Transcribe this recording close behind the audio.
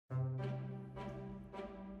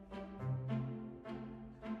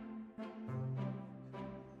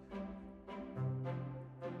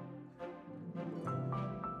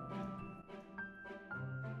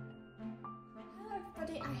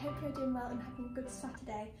everybody, I hope you're doing well and having a good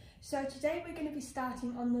Saturday. So today we're going to be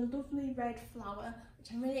starting on the lovely red flower,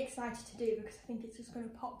 which I'm really excited to do because I think it's just going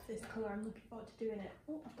to pop this colour. I'm looking forward to doing it.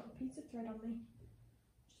 Oh, I've got a piece of thread on me.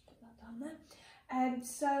 Just put that down there.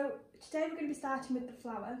 So today we're going to be starting with the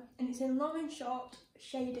flower, and it's in long and short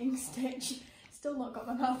shading stitch. Still not got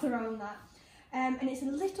my mouth around that. And it's a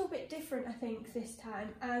little bit different, I think, this time,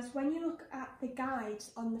 as when you look at the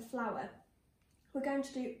guides on the flower, we're going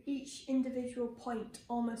to do each individual point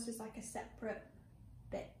almost as like a separate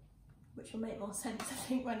bit, which will make more sense, I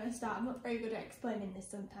think, when I start. I'm not very good at explaining this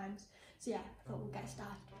sometimes. So yeah, I thought we'll get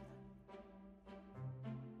started.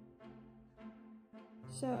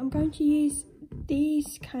 So I'm going to use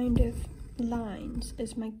these kind of lines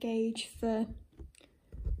as my gauge for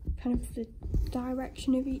kind of the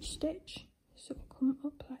direction of each stitch. So we'll come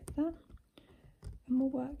up like that, and we'll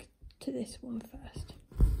work to this one first.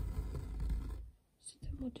 So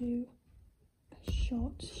then we'll do a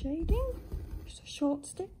short shading, just a short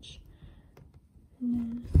stitch, and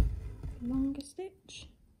then a longer stitch.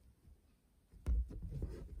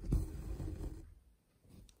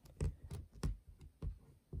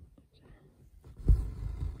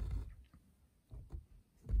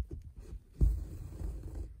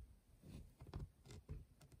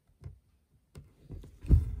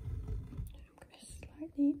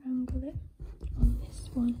 Slightly angle it on this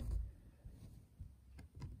one.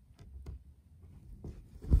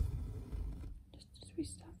 Just as we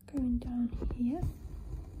start going down here.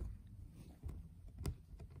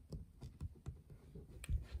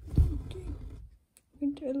 I'm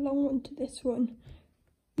going to do a long one to this one,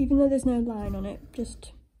 even though there's no line on it,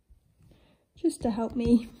 just to help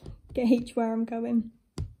me gauge where I'm going.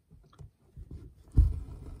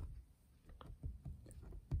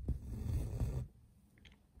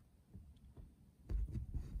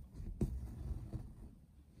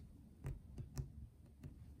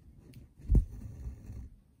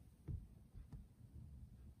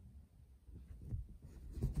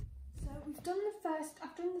 I've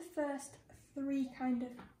done the first three kind of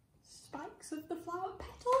spikes of the flower.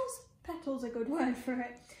 Petals? Petals are a good word for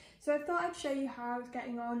it. So I thought I'd show you how I was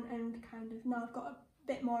getting on, and kind of now I've got a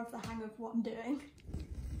bit more of the hang of what I'm doing.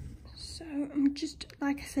 So I'm just,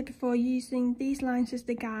 like I said before, using these lines as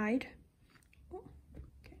the guide. Oh,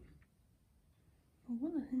 okay. Oh,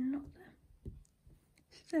 one of them not there.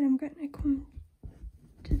 So then I'm going to come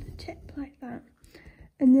to the tip like that,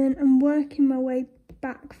 and then I'm working my way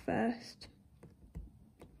back first.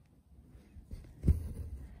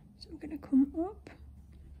 I'm going to come up,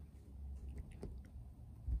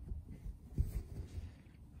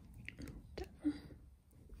 down,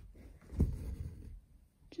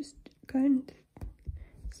 just going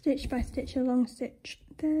stitch by stitch, a long stitch,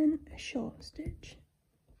 then a short stitch.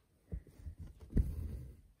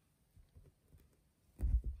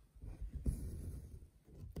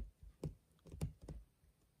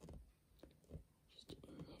 Just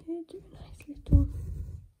in here, do a nice little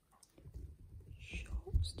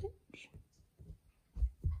short stitch.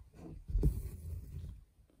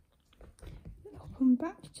 Come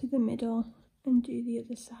back to the middle and do the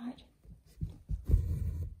other side.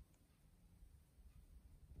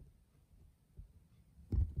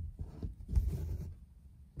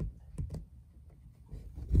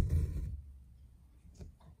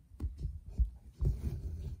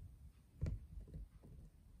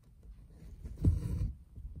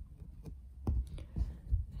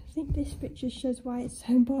 I think this bit just shows why it's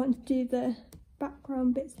so important to do the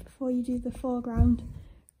background bits before you do the foreground,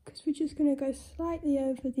 because we're just going to go slightly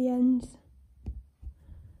over the ends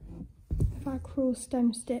of our crewel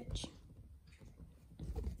stem stitch.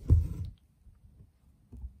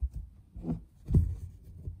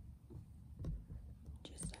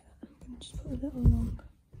 Just like that. I'm going to just put a little long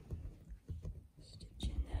stitch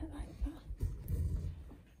in there like that.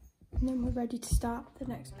 And then we're ready to start the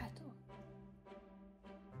next petal.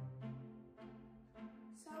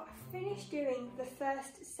 So I finished doing the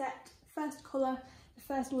first colour, the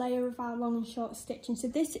first layer of our long and short stitching. So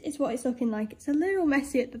this is what it's looking like. It's a little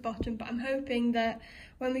messy at the bottom, but I'm hoping that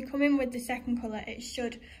when we come in with the second colour, it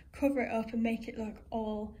should cover it up and make it look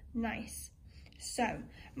all nice. So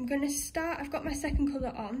I'm going to start, I've got my second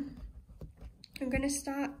colour on. I'm going to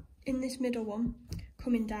start in this middle one,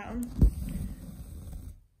 coming down,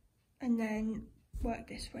 and then work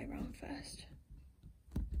this way around first.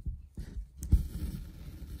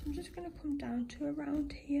 So I'm just going to come down to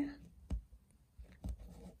around here.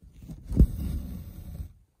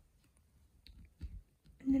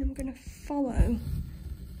 And then I'm going to follow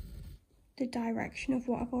the direction of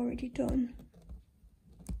what I've already done.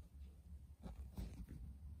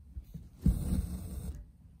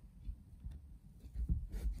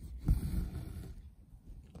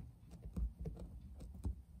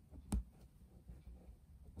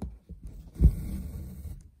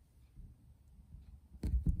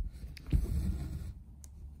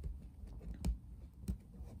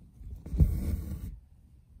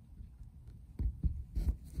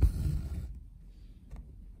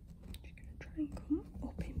 and come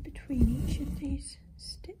up in between each of these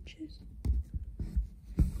stitches.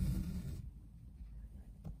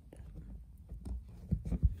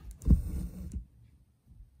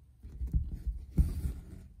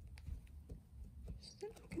 So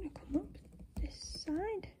I'm going to come up this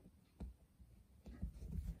side.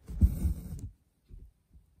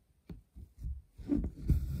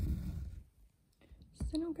 So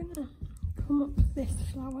then I'm going to come up this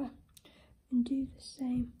flower and do the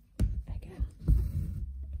same again.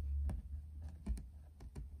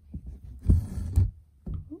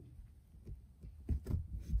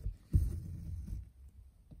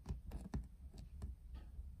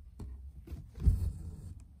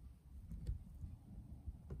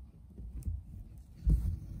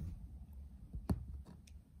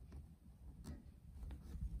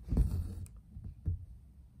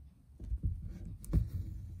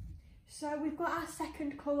 So we've got our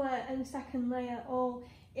second colour and second layer all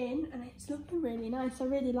in, and it's looking really nice. I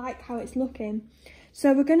really like how it's looking.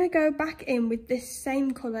 So we're going to go back in with this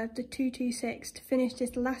same colour, the 226, to finish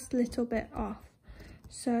this last little bit off.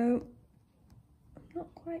 So I'm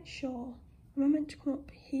not quite sure. Am I meant to come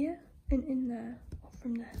up here and in there, or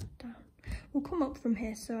from there down? We'll come up from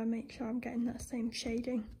here so I make sure I'm getting that same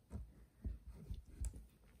shading.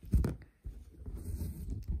 I'm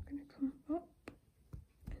going to come up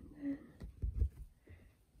and then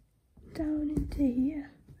down into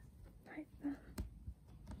here, like that.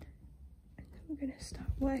 And then we're going to start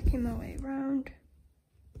working my way around.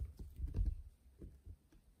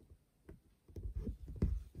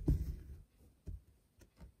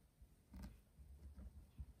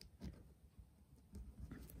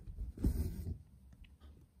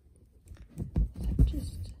 So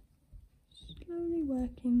just slowly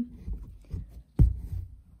working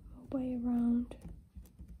my way around.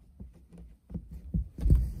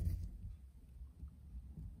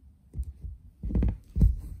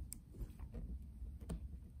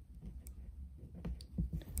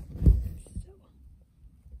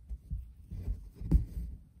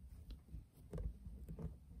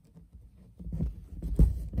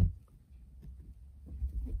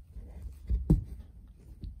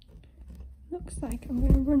 Looks like I'm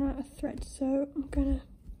going to run out of thread, so I'm going to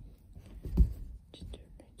just do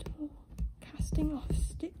a little casting off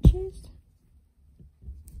stitches.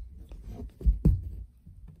 I'll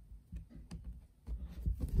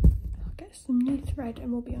get some new thread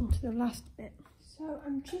and we'll be on to the last bit. So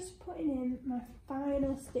I'm just putting in my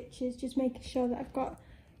final stitches, just making sure that I've got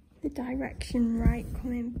the direction right,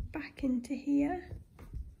 coming back into here.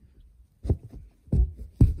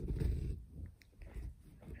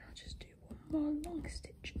 More long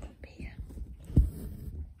stitch up here.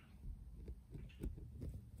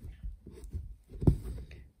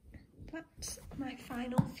 That's my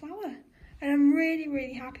final flower, and I'm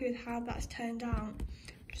really happy with how that's turned out. I'm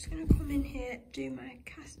just going to come in here, do my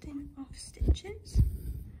casting off stitches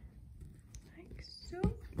like so,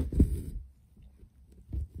 and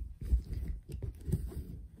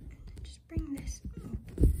then just bring this up,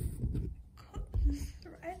 cut the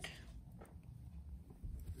thread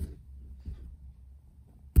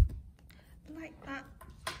like that,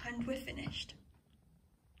 and we're finished.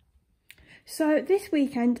 So this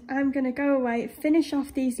weekend I'm going to go away, finish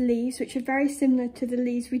off these leaves, which are very similar to the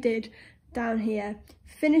leaves we did down here,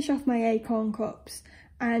 finish off my acorn cups,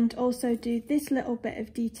 and also do this little bit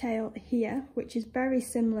of detail here, which is very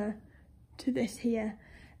similar to this here.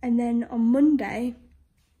 And then on Monday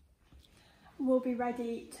we'll be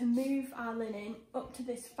ready to move our linen up to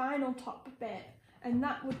this final top bit, and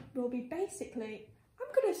that will be basically,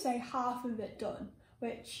 I'm going to say, half of it done,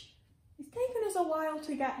 which it's taken us a while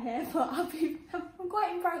to get here, but I'm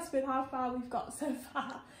quite impressed with how far we've got so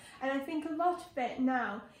far. And I think a lot of it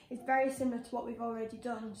now is very similar to what we've already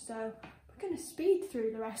done, so we're going to speed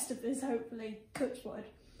through the rest of this, hopefully, touch wood.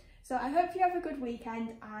 So I hope you have a good weekend,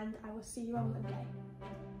 and I will see you on Monday.